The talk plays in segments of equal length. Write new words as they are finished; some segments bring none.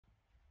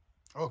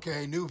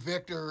Okay, new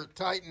Victor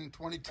Titan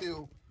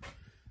 22.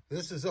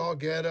 This is all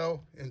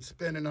ghetto and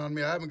spinning on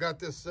me. I haven't got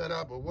this set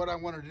up, but what I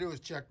wanted to do is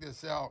check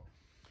this out.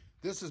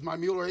 This is my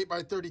Mueller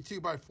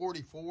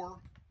 8x32x44.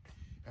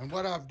 And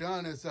what I've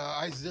done is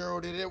I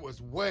zeroed it. It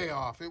was way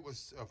off. It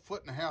was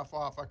 1.5 feet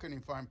off. I couldn't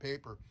even find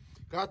paper.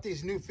 Got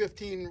these new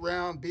 15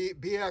 round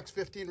BX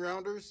 15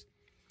 rounders.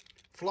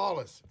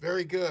 Flawless.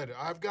 Very good.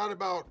 I've got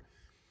about,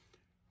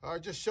 I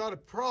just shot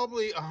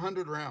probably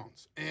 100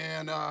 rounds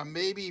and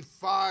maybe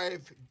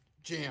 5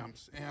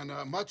 jams, and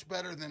much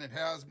better than it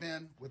has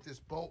been with this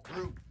bolt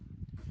group.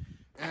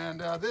 And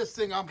this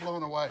thing, I'm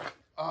blown away.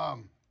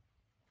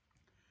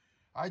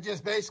 I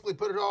just basically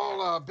put it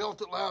all,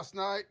 built it last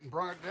night and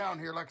brought it down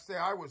here. Like I say,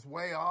 I was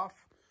way off,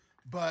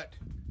 but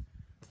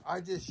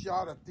I just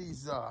shot at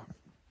these,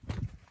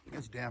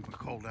 it's damp and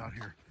cold out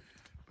here,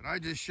 but I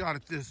just shot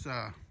at this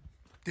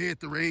day at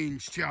the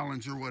range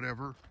challenge or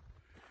whatever.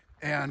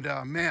 And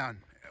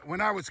man,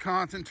 when I was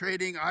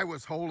concentrating, I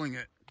was holding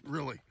it,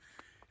 really.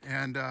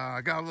 And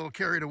I got a little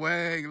carried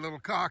away, a little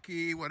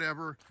cocky,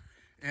 whatever,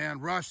 and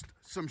rushed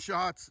some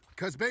shots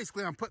because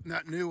basically I'm putting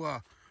that new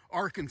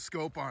ARKEN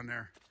scope on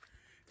there.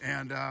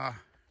 And I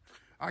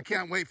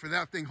can't wait for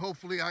that thing.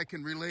 Hopefully I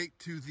can relate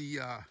to the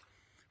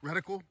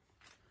reticle.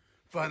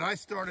 But I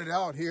started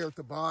out here at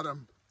the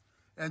bottom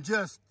and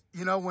just,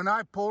 you know, when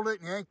I pulled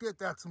it and yanked it,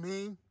 that's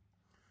me.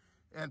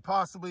 And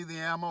possibly the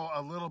ammo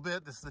a little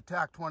bit. This is the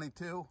TAC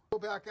 22. Go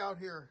back out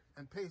here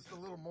and paste a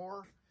little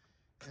more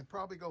and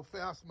probably go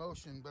fast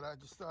motion, but I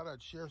just thought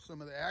I'd share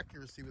some of the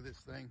accuracy with this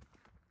thing.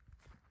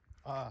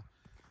 I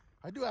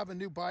do have a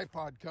new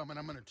bipod coming.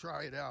 I'm going to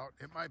try it out.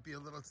 It might be a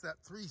little, it's that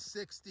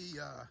 360,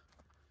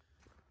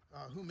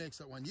 who makes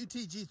that one?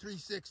 UTG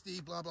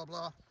 360, blah, blah,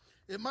 blah.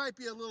 It might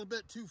be a little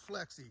bit too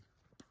flexy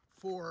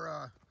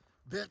for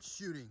bench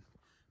shooting,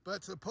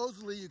 but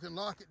supposedly you can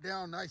lock it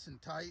down nice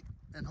and tight,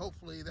 and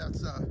hopefully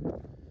that's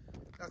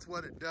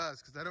what it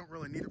does, because I don't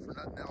really need it for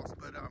nothing else.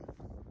 But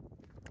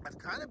I've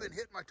kind of been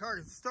hitting my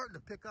targets. It's starting to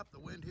pick up the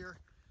wind here.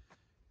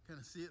 Kind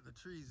of see it in the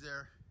trees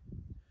there.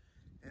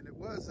 And it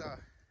was,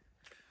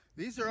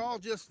 these are all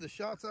just the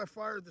shots I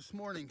fired this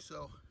morning.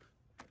 So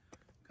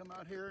come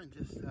out here and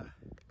just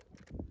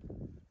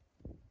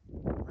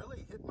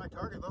really hit my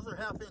target. Those are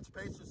 1/2-inch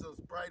pacers, those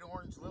bright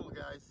orange little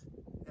guys.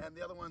 And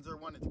the other ones are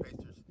 1-inch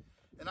pacers.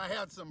 And I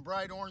had some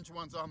bright orange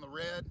ones on the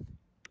red.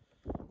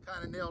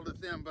 Kind of nailed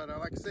at them, but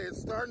like I say, it's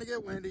starting to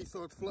get windy,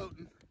 so it's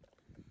floating.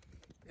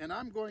 And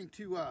I'm going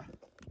to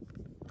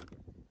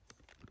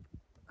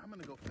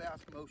go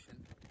fast motion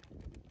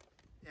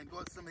and go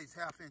at some of these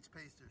 1/2-inch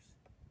pasters.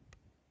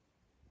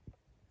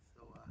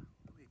 So let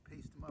me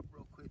paste them up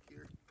real quick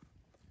here.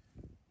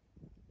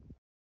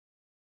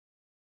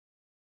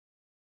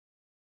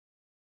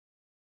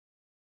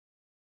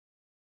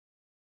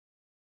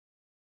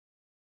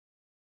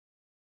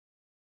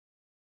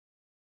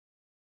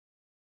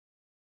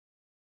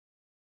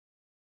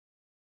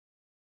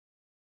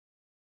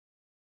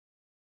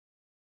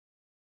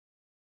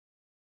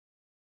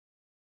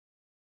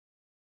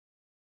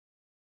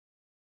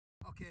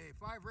 Okay,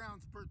 5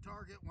 rounds per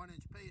target,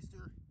 1-inch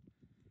paster.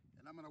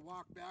 And I'm going to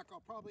walk back.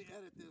 I'll probably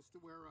edit this to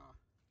where I'll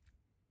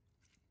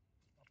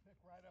pick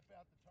right up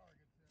at the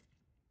target there.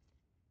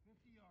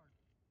 50 yards.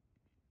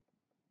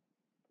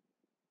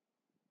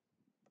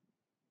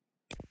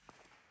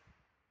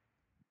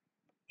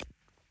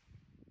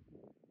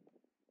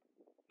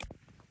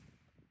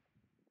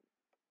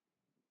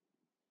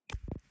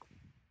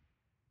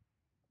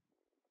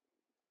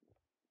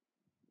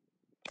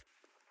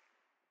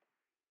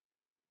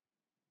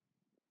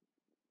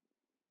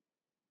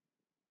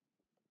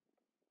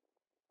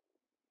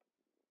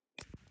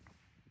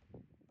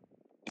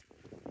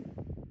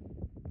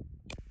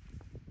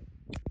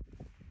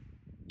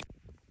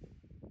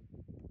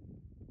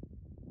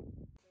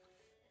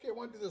 Okay, I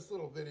want to do this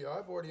little video.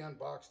 I've already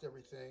unboxed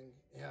everything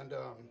and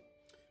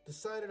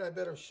decided I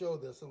better show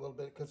this a little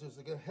bit because there's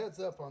a good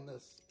heads up on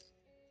this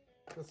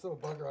little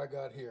bugger I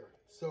got here.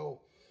 So,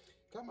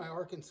 got my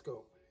ARKEN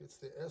scope. It's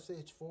the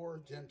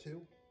SH4 Gen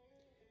 2.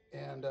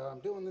 And I'm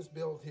doing this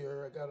build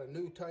here. I got a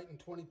new Titan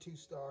 22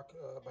 stock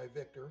by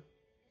Victor.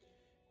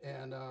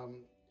 And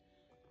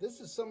this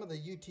is some of the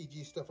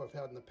UTG stuff I've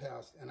had in the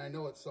past, and I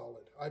know it's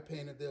solid. I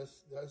painted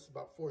this. That's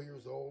about 4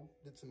 years old.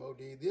 Did some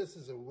OD. This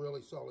is a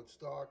really solid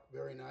stock.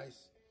 Very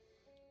nice.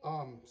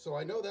 So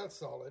I know that's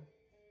solid.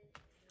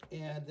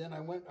 And then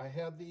I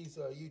had these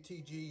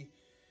UTG,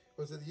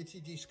 was it the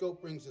UTG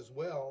scope rings as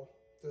well?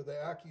 They're the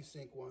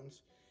Accu-Sync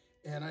ones.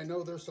 And I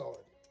know they're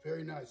solid.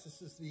 Very nice.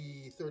 This is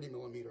the 30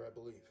 millimeter, I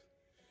believe.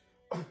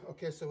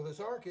 Okay, so with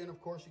this ARKEN,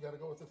 of course, you got to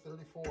go with the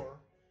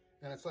 34.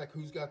 And it's like,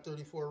 who's got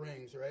 34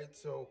 rings, right?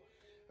 So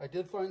I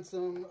did find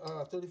some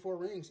 34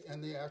 rings,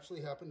 and they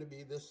actually happen to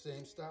be this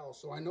same style.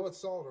 So I know it's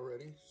solid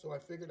already, so I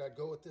figured I'd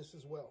go with this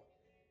as well.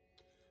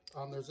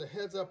 There's a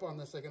heads up on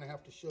this I'm going to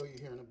have to show you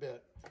here in a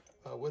bit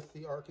with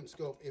the ARKEN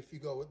scope if you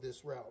go with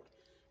this route.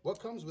 What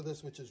comes with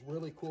this, which is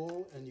really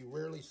cool, and you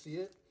rarely see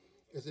it,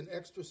 is an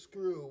extra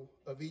screw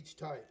of each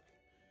type.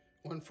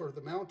 One for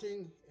the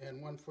mounting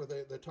and one for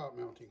the top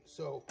mounting.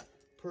 So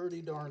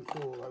pretty darn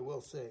cool, I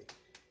will say.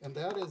 And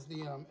that is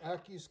the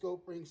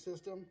Accu-Scope ring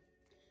system.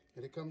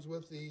 And it comes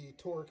with the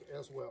torque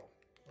as well,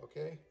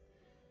 okay?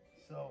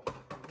 So,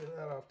 get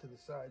that off to the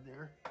side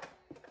there.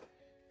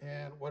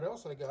 And what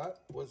else I got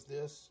was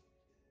this.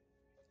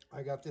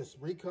 I got this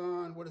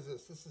Recon, what is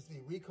this? This is the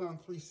Recon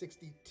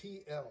 360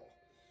 TL.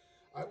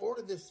 I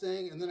ordered this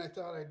thing and then I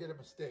thought I did a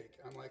mistake.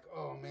 I'm like,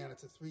 oh man,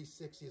 it's a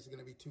 360, it's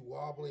gonna be too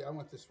wobbly. I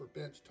want this for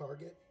bench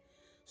target.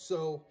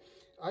 So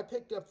I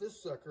picked up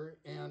this sucker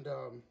and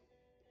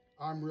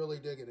I'm really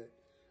digging it.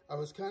 I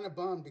was kind of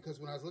bummed because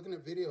when I was looking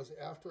at videos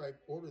after I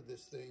ordered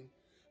this thing,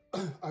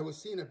 I was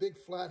seeing a big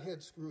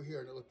flathead screw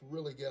here and it looked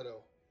really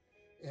ghetto.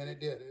 And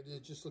it did,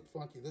 it just looked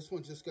funky. This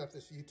one just got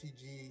this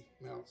UTG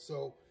mount.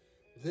 So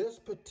this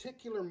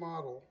particular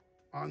model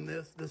on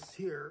this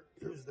here,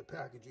 here's the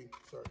packaging,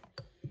 sorry.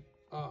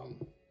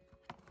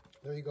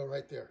 There you go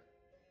right there.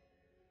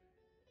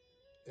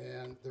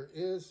 And there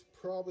is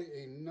probably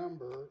a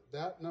number,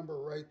 that number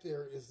right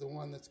there is the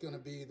one that's gonna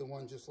be the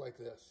one just like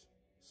this.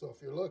 So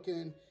if you're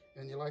looking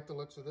and you like the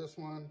looks of this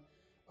one,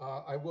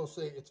 I will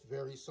say it's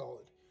very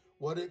solid.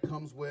 What it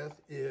comes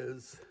with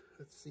is,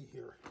 let's see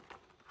here.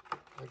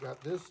 I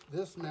got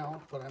this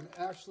mount, but I'm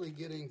actually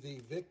getting the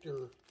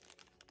Victor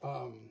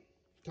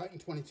Titan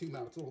 22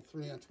 mount. It's a little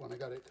 3-inch one. I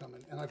got it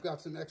coming. And I've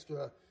got some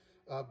extra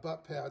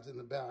butt pads in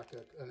the back,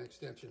 an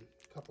extension,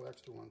 a couple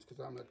extra ones,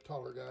 because I'm a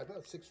taller guy,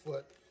 about 6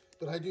 foot.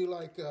 But I do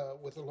like,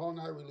 with the long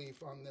eye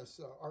relief on this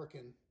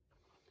ARKEN,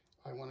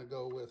 I want to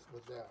go with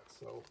that.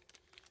 So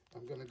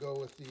I'm going to go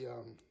with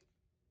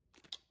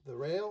the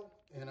rail,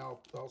 and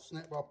I'll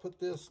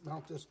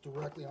mount this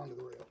directly onto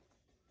the rail.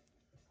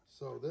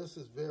 So this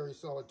is very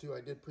solid too.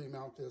 I did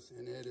pre-mount this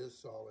and it is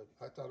solid.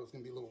 I thought it was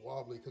gonna be a little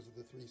wobbly because of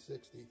the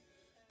 360,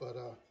 but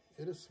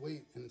it is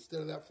sweet. And instead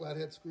of that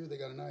flathead screw, they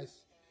got a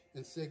nice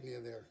insignia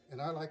there.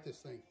 And I like this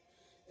thing.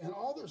 And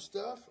all their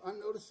stuff I'm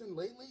noticing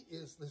lately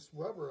is this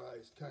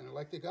rubberized kind of,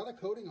 like they got a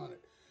coating on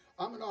it.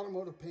 I'm an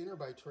automotive painter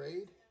by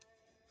trade,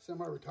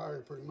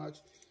 semi-retired pretty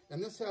much.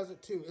 And this has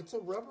it too. It's a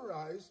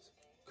rubberized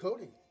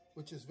coating,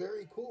 which is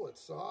very cool.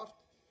 It's soft,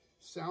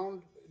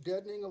 sound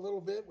deadening a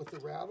little bit with the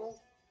rattle.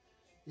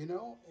 You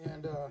know,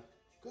 and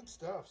good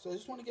stuff. So I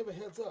just want to give a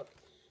heads up.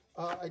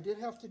 I did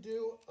have to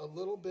do a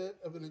little bit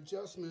of an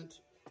adjustment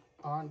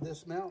on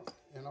this mount,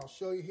 and I'll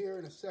show you here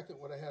in a second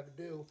what I had to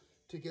do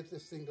to get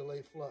this thing to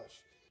lay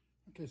flush.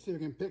 Okay, so you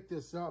can pick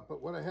this up,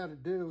 but what I had to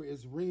do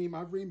is ream.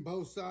 I've reamed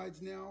both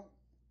sides now,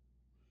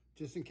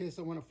 just in case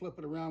I want to flip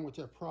it around, which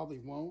I probably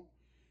won't.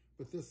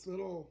 But this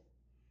little,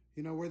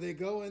 you know, where they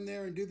go in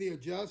there and do the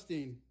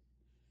adjusting,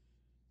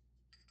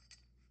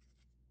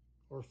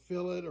 or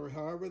fill it, or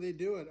however they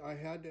do it, I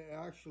had to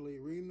actually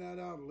ream that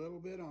out a little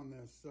bit on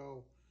this.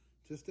 So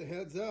just a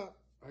heads up,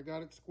 I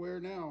got it square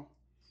now.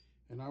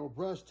 And I will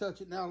brush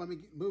touch it now. Let me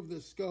move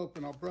this scope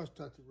and I'll brush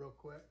touch it real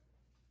quick.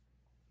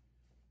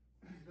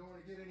 Don't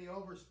want to get any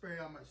overspray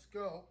on my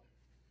scope.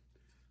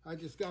 I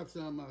just got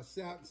some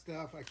satin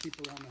stuff I keep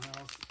around the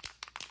house.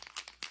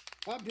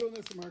 I'm doing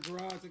this in my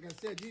garage. Like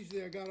I said,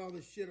 usually I got all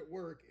this shit at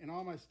work and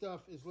all my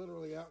stuff is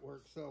literally at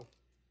work. So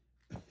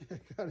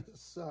it kind of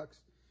sucks.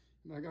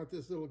 And I got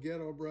this little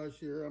ghetto brush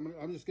here.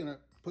 I'm just gonna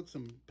put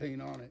some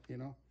paint on it, you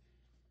know.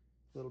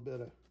 A little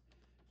bit of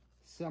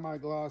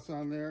semi-gloss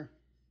on there.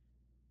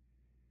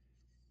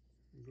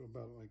 Go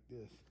about it like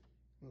this.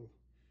 Little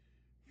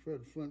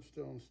Fred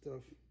Flintstone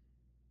stuff.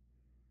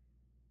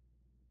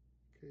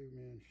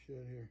 Caveman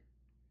shit here.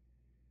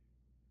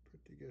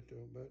 Pretty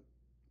ghetto, but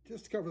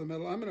just to cover the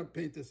metal. I'm gonna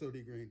paint this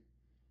OD green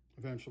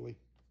eventually.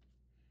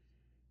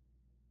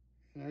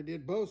 And I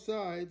did both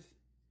sides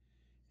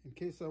in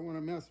case I want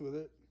to mess with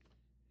it.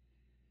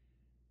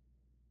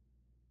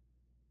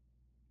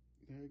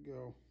 There you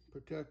go,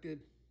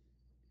 protected.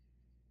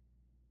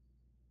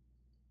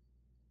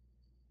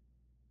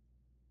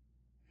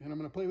 And I'm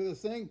gonna play with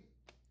this thing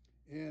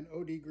and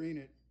OD green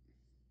it.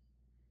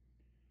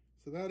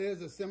 So that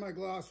is a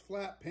semi-gloss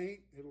flat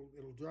paint. It'll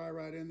dry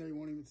right in there, you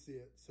won't even see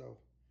it. So,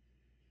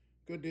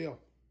 good deal.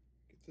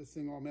 Get this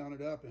thing all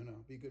mounted up and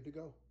I'll be good to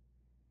go.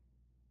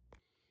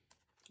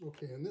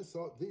 Okay, and these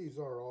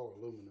are all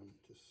aluminum,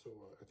 just so,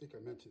 I think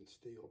I mentioned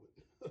steel,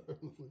 but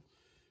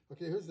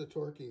okay, here's the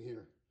torquing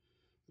here.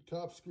 The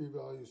top screw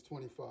value is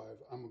 25.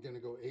 I'm going to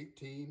go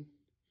 18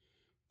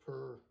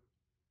 per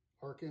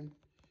ARKEN.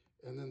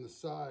 And then the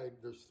side,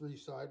 there's 3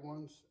 side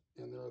ones,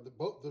 and they're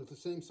the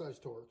same size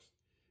torques,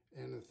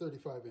 and a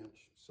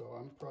 35-inch. So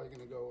I'm probably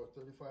going to go with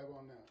 35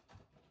 on that.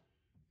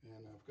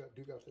 And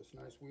I've got this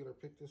nice wheeler.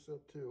 Picked this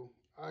up too.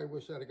 I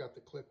wish I'd have got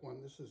the click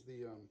one. This is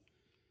the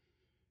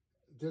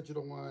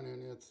digital one,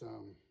 and it's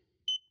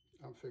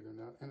I'm figuring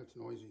out, and it's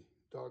noisy.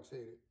 Dogs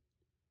hate it.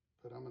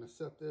 But I'm going to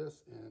set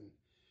this and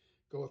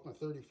go with my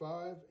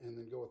 35 and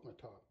then go with my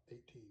top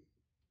 18.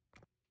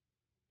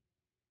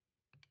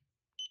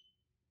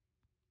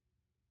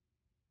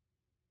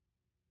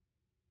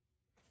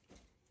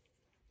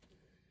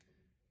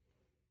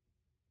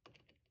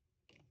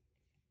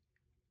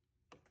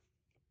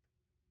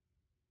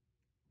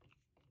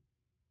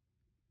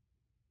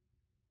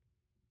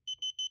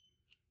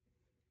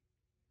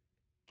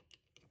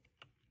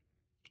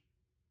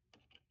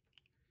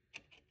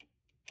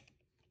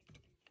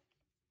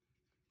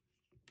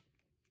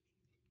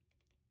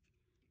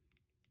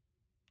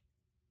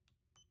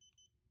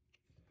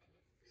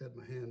 had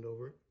my hand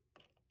over it.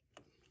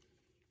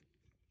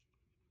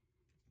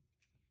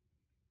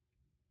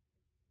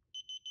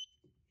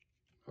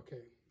 Okay,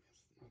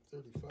 it's not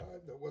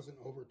 35. That wasn't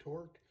over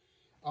torqued.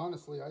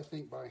 Honestly, I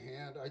think by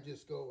hand, I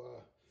just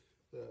go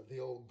the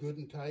old good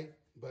and tight,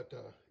 but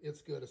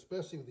it's good,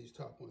 especially with these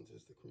top ones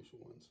is the crucial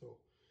one. So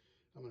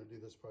I'm going to do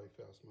this probably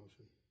fast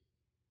motion.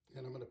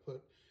 And I'm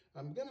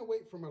going to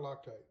wait for my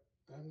Loctite.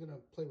 I'm going to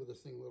play with this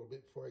thing a little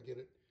bit before I get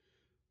it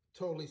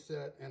totally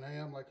set. And I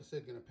am, like I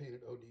said, going to paint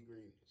it OD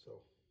green. So,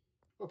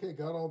 okay,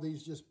 got all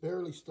these just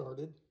barely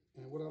started.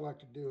 And what I like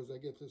to do is I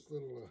get this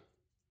little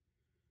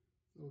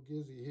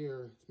gizzy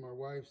here. It's my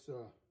wife's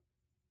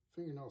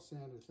fingernail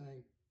sander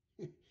thing.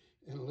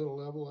 And a little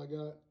level I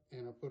got.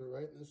 And I put it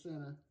right in the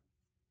center.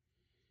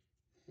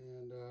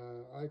 And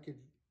I could,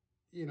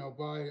 you know,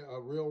 buy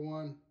a real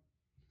one.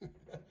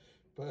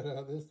 But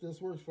this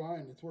works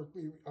fine. It's worked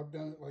me. I've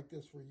done it like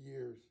this for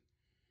years.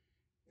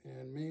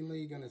 And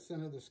mainly going to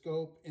center the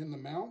scope in the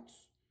mounts.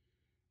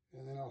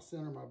 And then I'll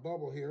center my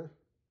bubble here.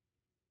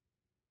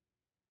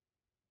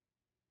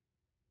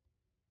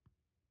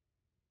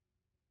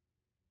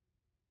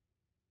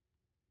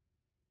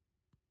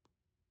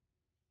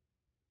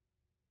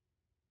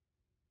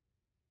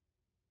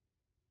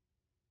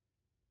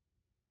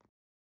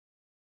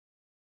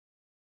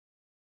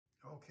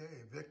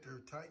 Okay,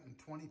 Victor Titan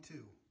 22.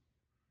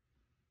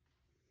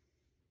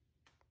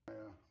 My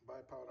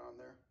bipod on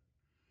there.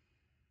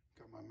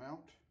 Got my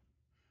mount.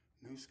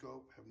 New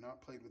scope. Have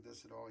not played with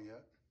this at all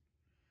yet.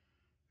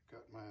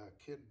 Got my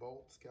KIDD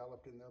bolt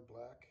scalloped in there,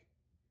 black.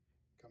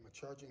 Got my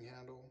charging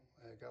handle.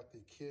 I got the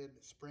KIDD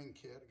spring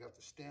kit. I got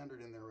the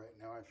standard in there right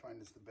now. I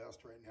find it's the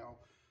best right now.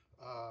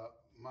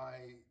 My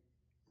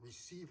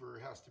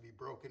receiver has to be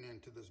broken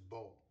into this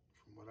bolt,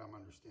 from what I'm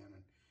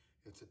understanding.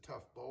 It's a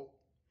tough bolt,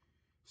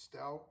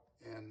 stout,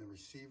 and the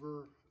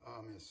receiver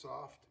is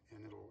soft,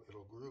 and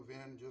it'll groove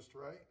in just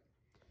right.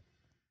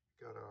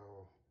 Got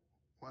a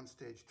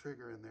one-stage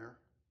trigger in there.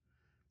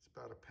 It's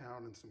about 1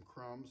 pound and some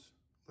crumbs,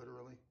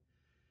 literally.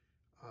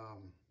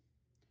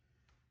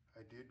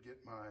 I did get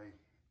my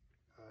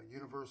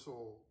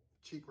universal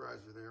cheek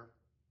riser there,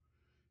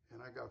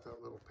 and I got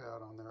that little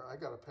pad on there. I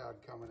got a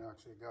pad coming,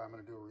 actually, a guy I'm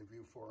going to do a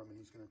review for him, and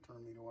he's going to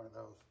turn me to one of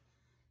those,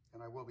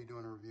 and I will be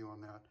doing a review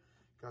on that.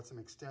 Got some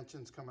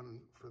extensions coming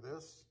for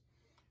this,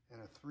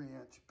 and a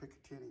 3-inch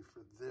Picatinny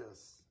for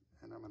this,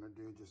 and I'm going to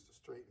do just a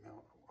straight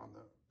mount on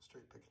the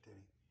straight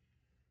Picatinny.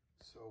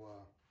 So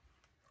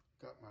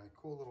got my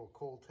cool little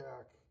Cole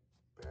Tac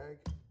bag.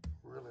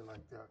 Really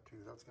like that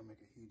too. That's going to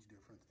make a huge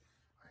difference.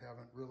 I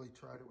haven't really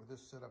tried it with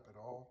this setup at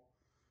all,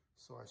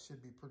 so I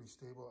should be pretty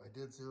stable. I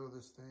did zero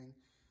this thing.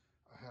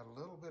 I had a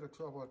little bit of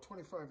trouble. At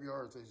 25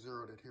 yards, I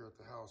zeroed it here at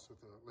the house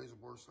with a laser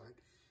bore sight.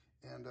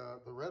 And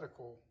the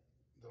reticle,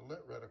 the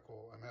lit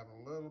reticle, I'm having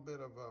a little bit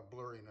of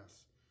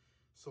blurriness.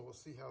 So we'll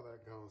see how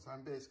that goes.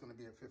 I'm basically going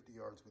to be at 50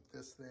 yards with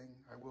this thing.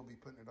 I will be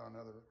putting it on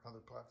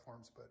other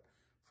platforms, but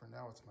for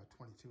now it's my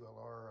 22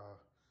 LR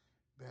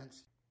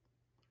bench.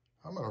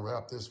 I'm going to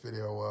wrap this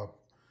video up.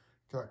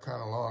 Got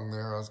kind of long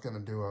there. I was going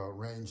to do a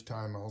range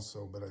time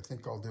also, but I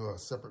think I'll do a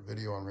separate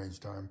video on range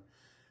time.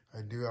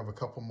 I do have a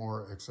couple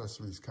more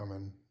accessories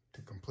coming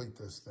to complete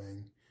this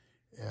thing,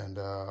 and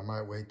I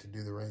might wait to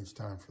do the range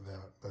time for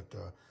that. But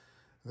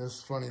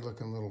this funny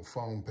looking little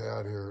foam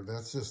pad here,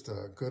 that's just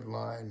a good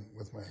line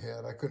with my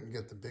head. I couldn't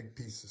get the big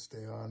piece to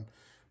stay on,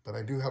 but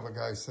I do have a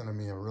guy sending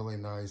me a really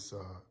nice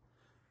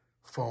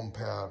foam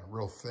pad,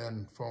 real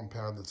thin foam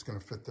pad that's going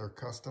to fit their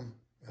custom.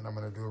 And I'm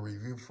going to do a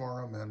review for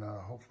them, and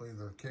hopefully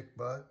they'll kick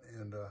butt,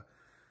 and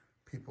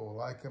people will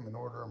like them and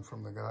order them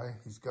from the guy.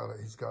 He's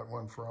got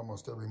one for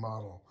almost every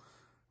model.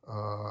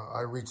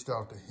 I reached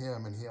out to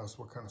him, and he asked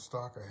what kind of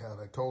stock I had.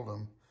 I told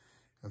him,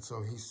 and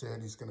so he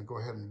said he's going to go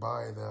ahead and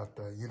buy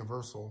that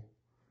universal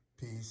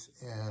piece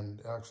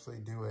and actually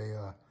do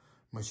a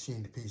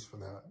machined piece for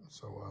that.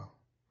 So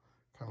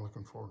kind of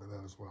looking forward to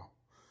that as well.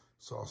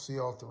 So I'll see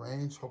you all at the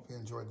range. Hope you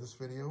enjoyed this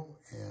video,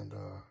 and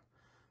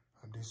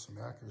I'll do some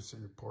accuracy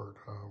report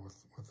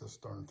with this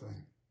darn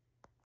thing.